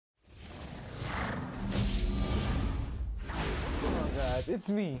guys? It's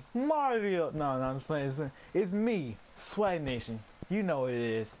me, Mario. No, I'm saying it's me, Swag Nation. You know what it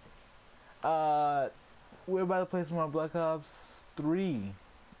is. We're about to play some more Black Ops 3.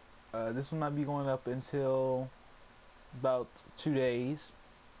 This will not be going up until about 2 days.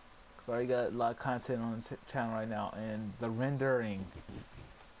 So I already got a lot of content on the channel right now, and the rendering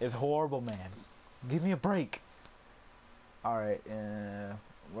is horrible, man. Give me a break. All right,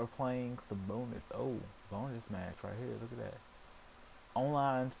 we're playing some bonus match right here. Look at that.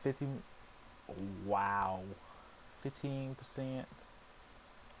 Online 50. Wow, 15%.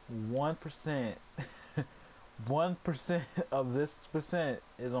 1%. 1% of this percent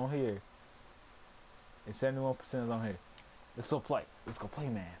is on here. And 71% is on here. Let's go play. Let's go play,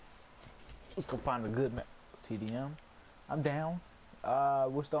 man. Let's go find a good map. TDM. I'm down.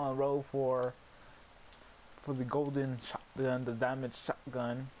 We're still on the road for the golden shotgun, the diamond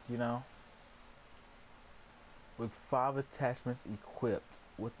shotgun, you know, with 5 attachments equipped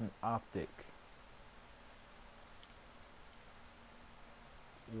with an optic.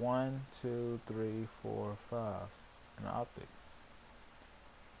 1, 2, 3, 4, 5. An optic.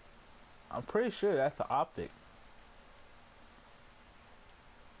 I'm pretty sure that's an optic.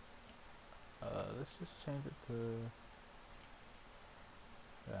 Let's just change it to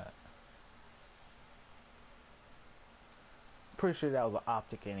that. Pretty sure that was an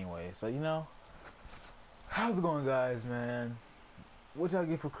optic anyway. So, you know, how's it going, guys, man? What y'all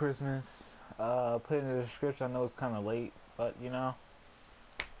get for Christmas? Put it in the description. I know it's kind of late, but you know,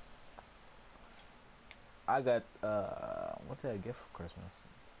 I got what did I get for Christmas?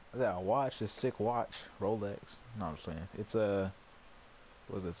 I got a watch, a sick watch, Rolex. No, I'm just saying. It's a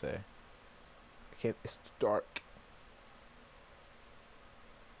what does it say? I can't. It's dark.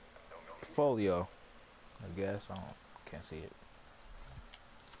 Folio, I guess. Can't see it.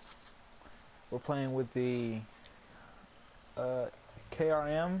 We're playing with the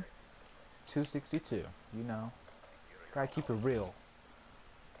KRM 262. You know, gotta keep it real.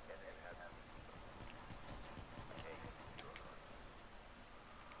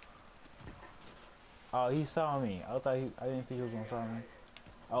 Oh, he saw me. I didn't think he was gonna saw me.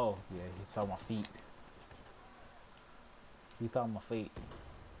 Oh, yeah, he saw my feet. He saw my feet.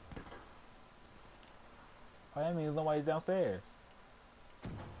 Oh, that means nobody's downstairs. Oh,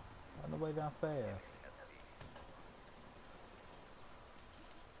 nobody downstairs.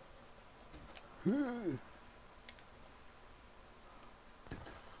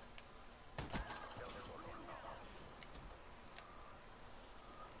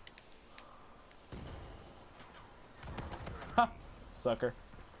 Ha! Sucker.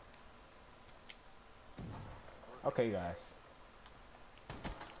 Okay, guys.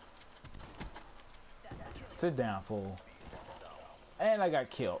 Sit down, fool. And I got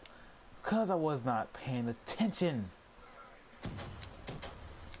killed because I was not paying attention.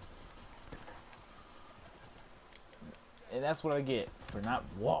 And that's what I get for not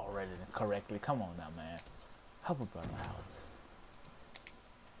wall running correctly. Come on now, man. Help a brother out.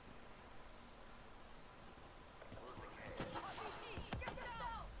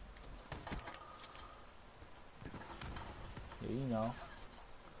 Yeah, you know.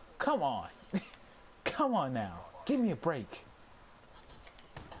 Come on. Come on now. Give me a break.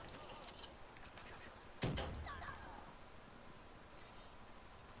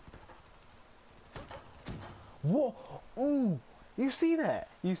 Whoa! Ooh! You see that?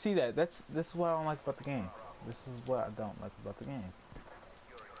 You see that? That's what I don't like about the game. This is what I don't like about the game.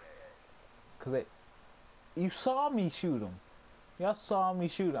 Cause you saw me shoot him. Y'all saw me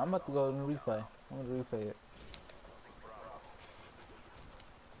shoot him. I'm about to go in the replay. I'm gonna replay it.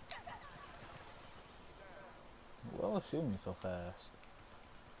 Well, shoot me so fast.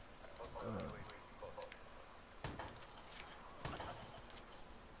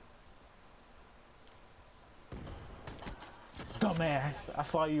 Dumbass! I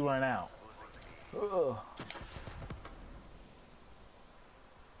saw you run out. Ugh.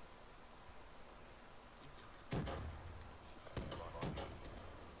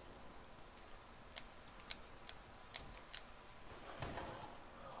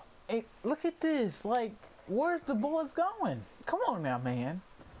 Hey, look at this! Like, where's the bullets going? Come on now, man.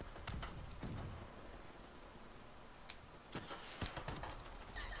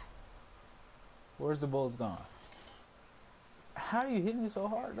 Where's the bullets gone? How are you hitting me so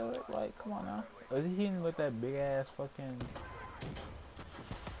hard though? Like, come on now. Is he hitting me with that big ass fucking...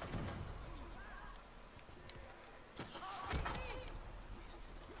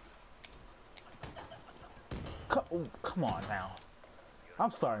 Come on now.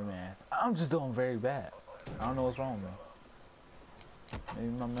 I'm sorry, man. I'm just doing very bad. I don't know what's wrong with me.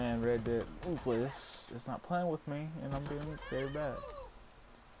 Maybe my man Red Dead Ruthless is not playing with me, and I'm being very bad.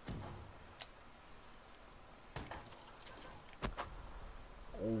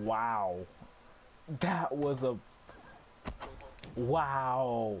 Wow. That was a...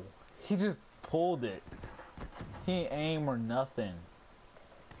 Wow. He just pulled it. He ain't aim or nothing.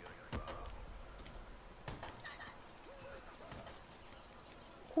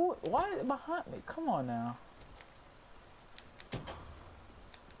 Who? Why behind me? Come on now.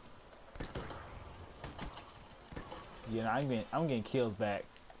 Yeah, I'm getting kills back.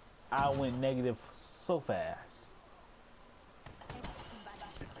 I went negative so fast.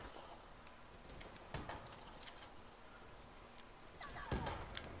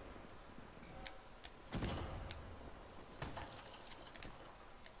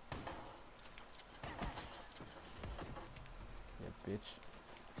 Yeah, bitch.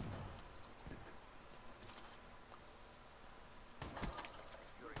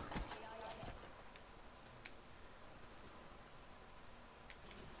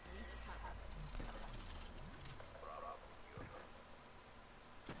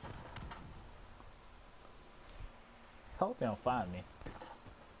 Hope they don't find me.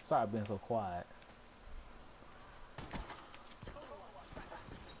 Sorry I've been so quiet.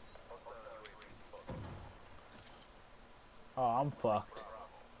 Oh, I'm fucked.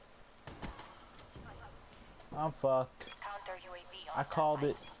 I'm fucked. I called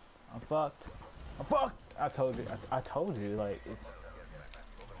it. I'm fucked. I'm fucked. I told you. I told you. Like.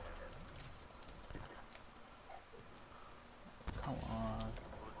 Come on.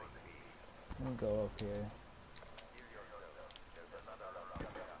 Let me go up here.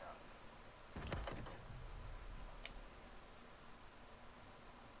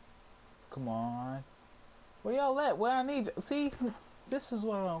 Come on. Where y'all at? Where I need you? See, this is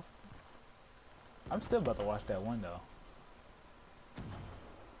what I'm still about to watch that window.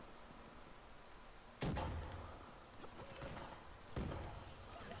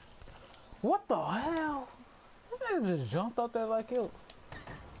 What the hell? This nigga just jumped out there like it.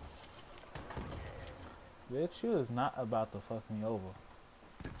 Bitch, you is not about to fuck me over.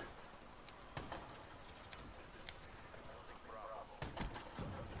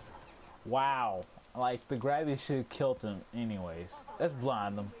 Wow. Like, the gravity should have killed him anyways. Let's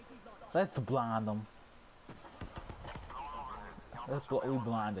blind them. Let's blind them. We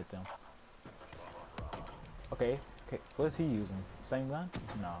blinded them. Okay. Okay. What's he using? Same gun?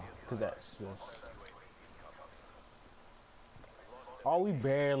 No. Because that's just... Oh, we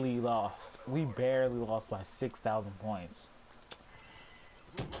barely lost. We barely lost by 6,000 points.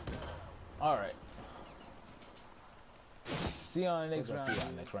 Alright. See you on the next round. See you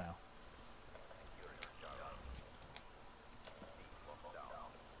on the next round.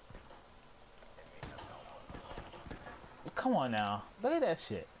 Come on now. Look at that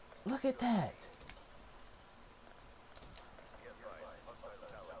shit. Look at that.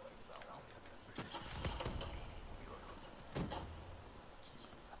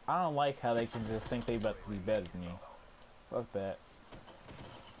 I don't like how they can just think they about to be better than me. Fuck that.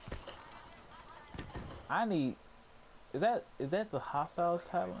 I need... Is that the hostiles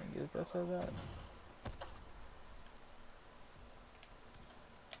talent? Is that say that?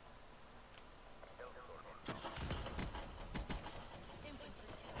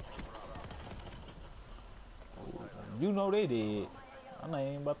 You know they did. I'm not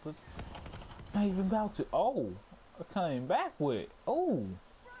even about to... Not even about to... Oh! I came back with... Oh!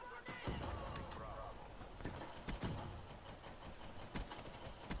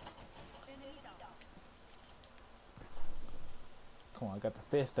 Come on, I got the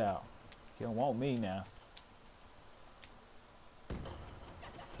fist out. You don't want me now.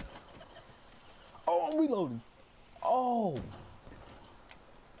 Oh, I'm reloading. Oh!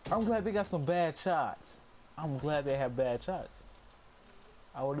 I'm glad they got some bad shots. I'm glad they have bad shots.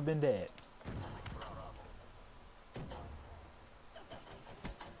 I would have been dead.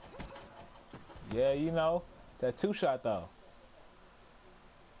 Yeah, you know, that two shot though.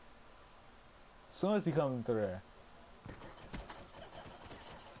 As soon as he comes through there.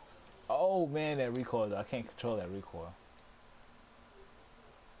 Oh man, that recoil though. I can't control that recoil.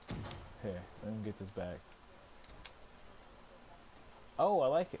 Here, let me get this back. Oh, I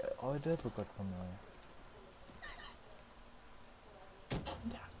like it. Oh, it does look like familiar.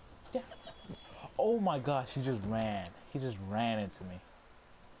 Yeah. Oh my gosh, he just ran. He just ran into me.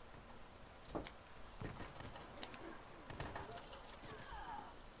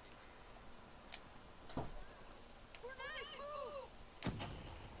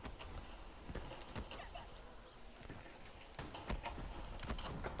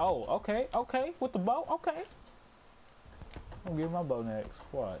 Oh, okay, okay, with the bow, okay. I'm gonna get my bow next.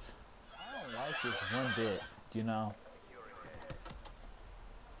 Watch. I don't like this one bit, you know.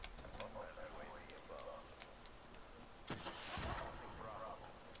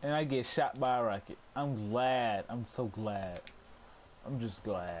 and I get shot by a rocket. I'm glad. I'm so glad. I'm just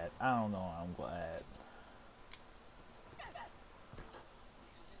glad. I don't know. I'm glad.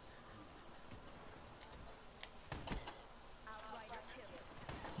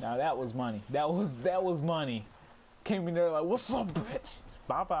 Now that was money. That was money. Came in there like, what's up, bitch?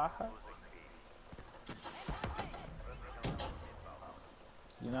 Bye bye.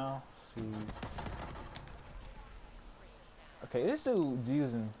 You know? See. Okay, this dude's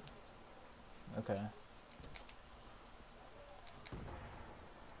using. Okay.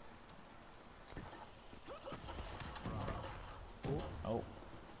 Ooh, oh.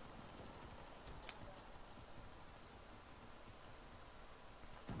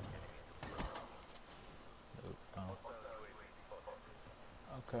 Oh.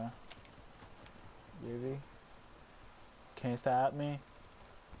 Okay. Really? Can't stop me?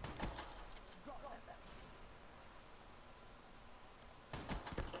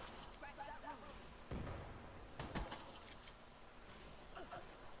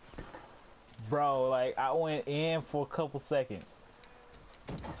 Bro, like, I went in for a couple seconds.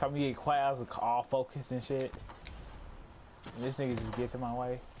 So I'm get quiet, I was all focused and shit. And this nigga just gets in my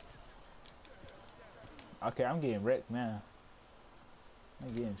way. Okay, I'm getting wrecked now.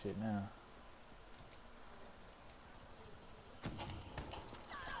 I'm getting shit now.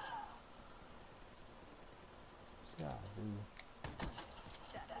 See how I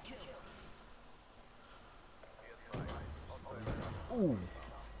do. Ooh.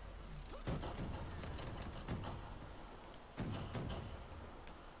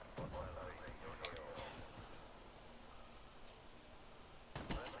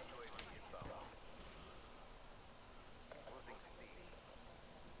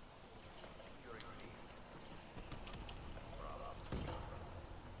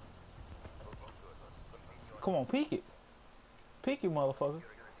 Come on, peek it. Peek it, motherfucker.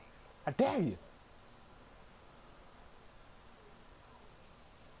 I dare you.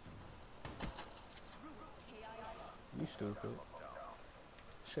 You stupid.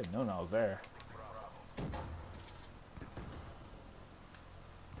 Should've known I was there. I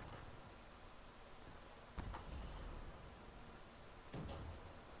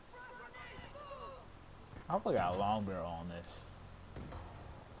probably got a long barrel on this.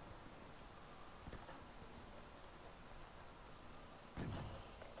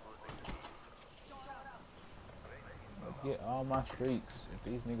 Get all my streaks if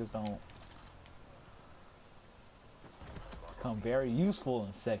these niggas don't become very useful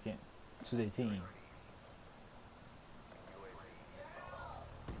in second to their team.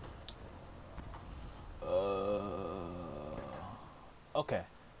 Okay,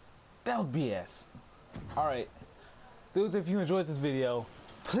 that was BS. Alright, dudes, if you enjoyed this video,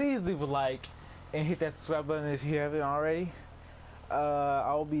 please leave a like and hit that subscribe button if you haven't already.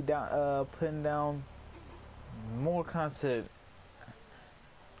 I'll be down putting down more content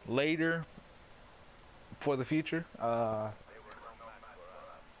later for the future.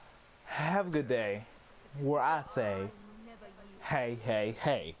 Have a good day, where I say hey hey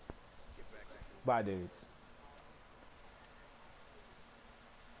hey. Bye, dudes.